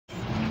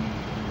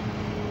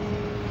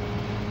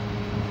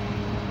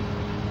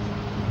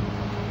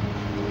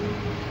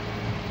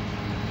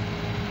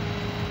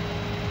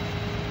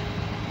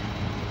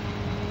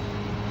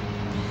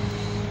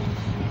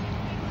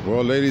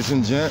Well, ladies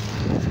and gents,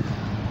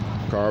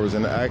 car was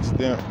in an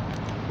accident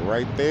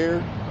right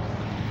there.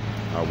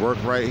 I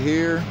work right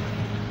here.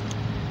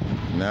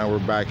 Now we're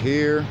back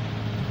here,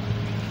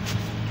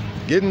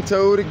 getting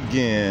towed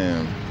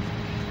again,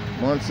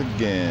 once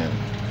again.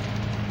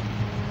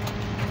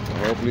 So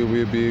hopefully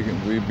we'll be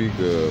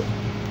good.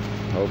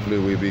 Hopefully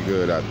we'll be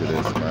good after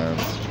this, man.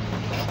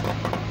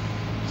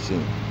 See.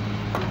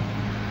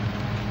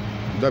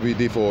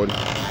 WD-40.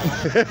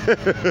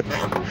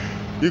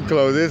 You can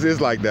close this. It's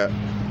like that.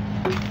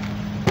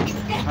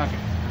 Okay.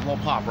 A little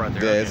pop right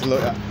there. Yeah, it's a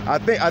little, I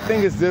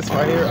think it's this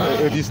right here.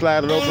 If you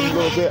slide it open a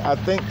little bit, I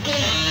think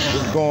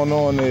what's going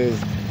on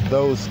is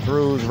those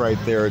screws right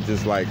there are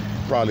just like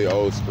probably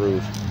old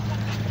screws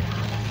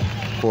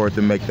for it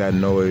to make that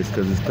noise,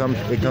 because it comes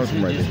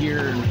from right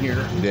here and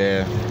here.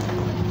 Yeah.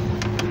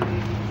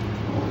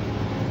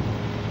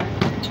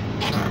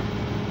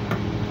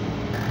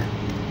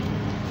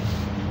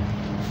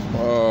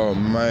 Oh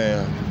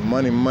man,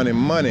 money, money,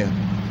 money.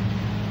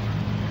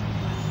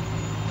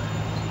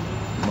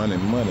 Money,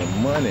 money,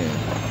 money.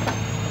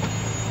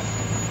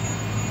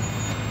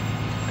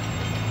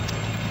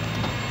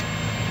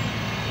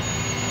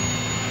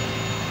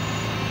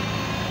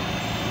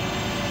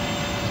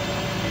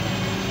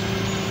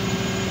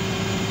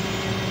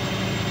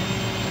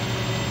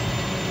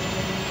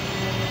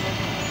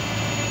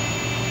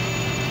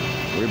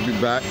 We'll be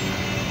back.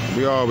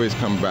 We always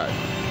come back.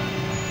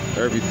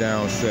 Every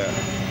downset,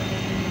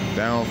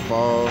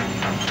 downfall,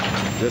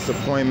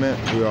 disappointment,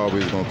 we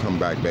always gonna come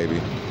back,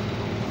 baby.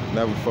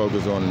 Never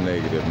focus on the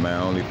negative,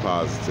 man, only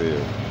positive.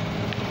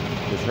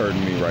 It's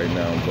hurting me right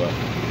now, but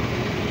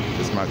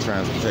it's my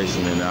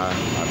transportation, and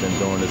I've been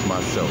doing this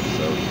myself,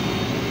 so.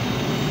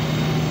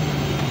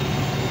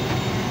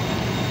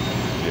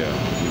 Yeah,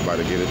 we about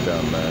to get it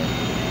done, man.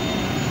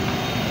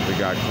 We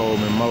got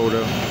Coleman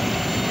Motor.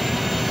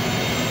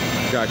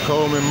 Got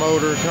Coleman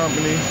Motor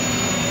Company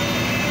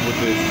with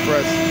the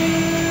express.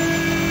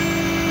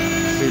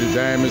 See the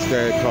damage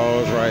that it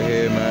caused right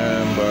here,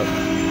 man, but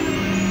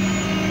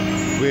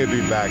we'll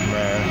be back,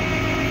 man.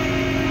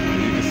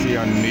 You can see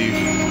underneath,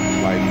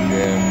 like,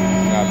 yeah,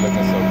 not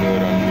looking so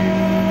good underneath.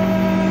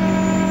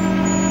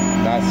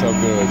 Not so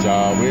good,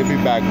 y'all. We'll be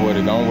back with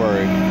it, don't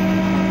worry.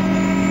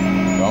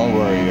 Don't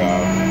worry,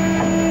 y'all.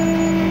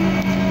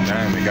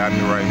 Damn, they got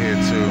me right here,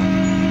 too.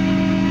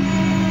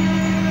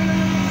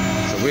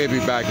 So we'll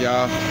be back,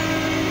 y'all.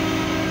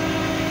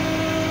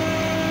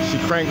 She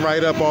cranked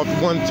right up off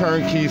one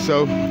turnkey,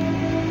 so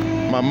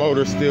my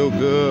motor's still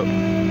good.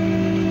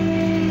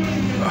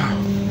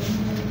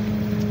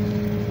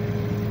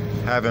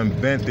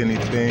 Haven't bent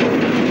anything.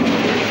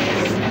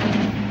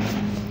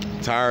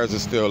 Tires are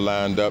still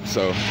lined up,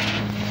 so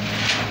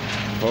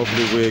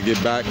hopefully we'll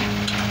get back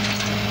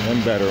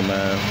and better,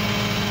 man.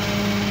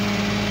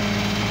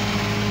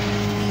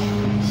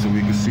 So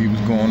we can see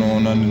what's going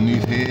on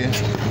underneath here.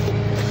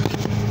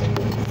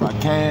 If I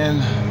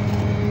can.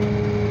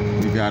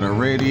 We got a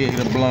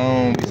radiator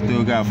blown. We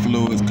still got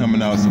fluids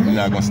coming out, so we're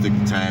not gonna stick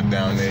the tank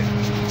down there.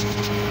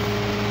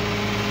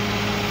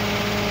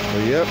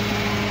 But yep,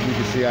 you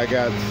can see I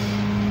got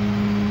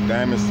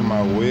damage to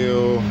my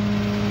wheel,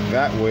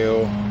 that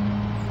wheel.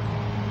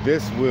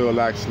 This wheel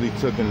actually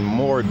took in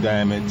more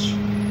damage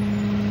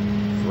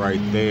right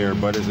there,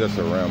 but it's just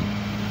a rim.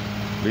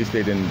 At least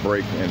they didn't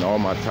break, and all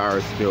my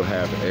tires still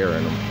have air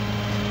in them.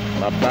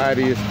 My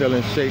body is still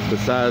in shape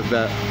besides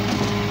that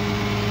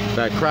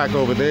crack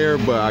over there,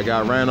 but I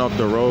got ran off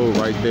the road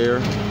right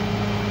there,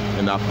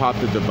 and I popped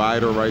the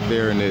divider right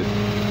there, and it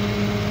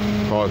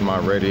caused my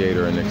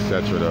radiator and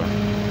etc. to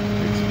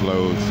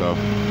explode. So,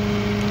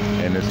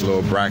 and this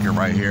little bracket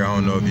right here, I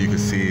don't know if you can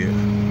see it,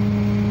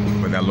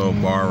 but that little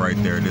bar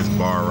right there, this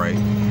bar right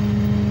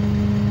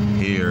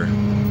here,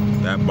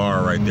 that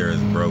bar right there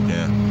is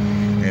broken,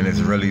 and it's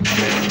really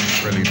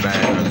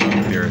bad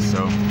underneath there.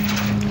 So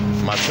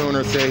my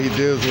tuner said he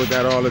deals with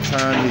that all the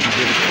time. He can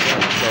get it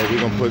together. So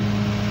we're gonna put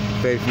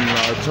faith in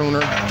our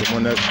tuner, the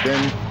one that's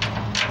been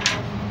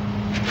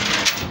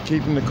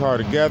keeping the car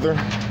together.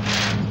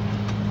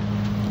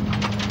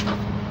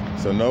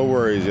 So no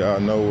worries, y'all,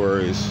 no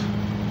worries.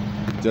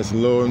 Just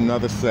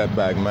another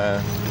setback,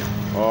 man.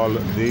 All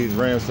these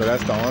rims, so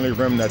that's the only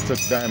rim that took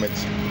damage.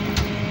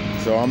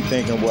 So I'm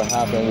thinking what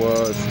happened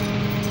was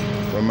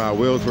when my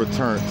wheels were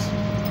turned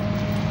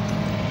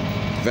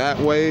that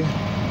way,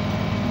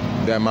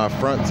 that my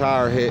front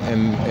tire hit,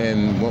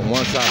 and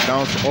once I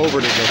bounced over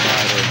the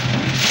divider,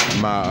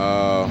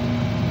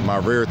 my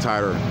rear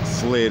tire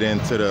slid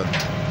into the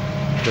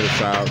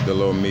side, the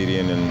little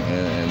median,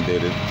 and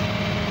did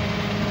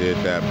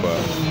that. But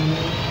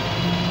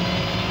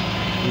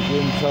we're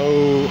getting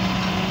towed.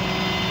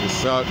 It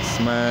sucks,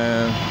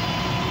 man.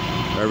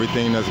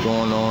 Everything that's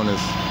going on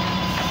is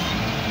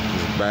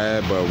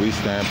bad, but we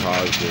stand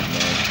positive,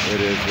 man.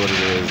 It is what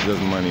it is.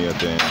 Just money at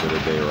the end of the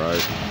day,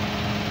 right?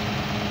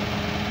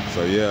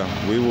 So yeah,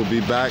 we will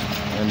be back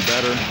and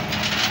better.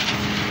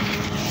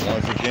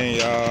 Once again,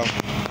 y'all,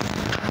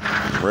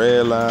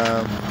 red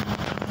line,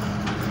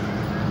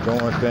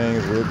 doing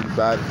things. We'll be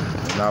back,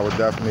 and I will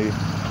definitely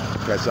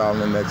Catch y'all in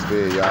the next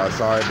video, y'all.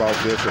 Sorry about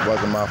this. It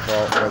wasn't my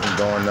fault. I wasn't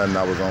doing nothing.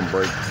 I was on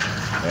break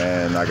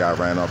and I got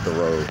ran off the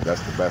road.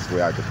 That's the best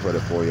way I could put it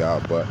for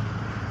y'all. But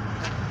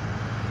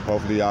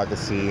hopefully y'all can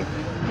see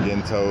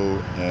getting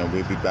towed, and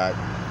we'll be back.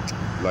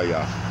 Love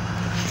y'all.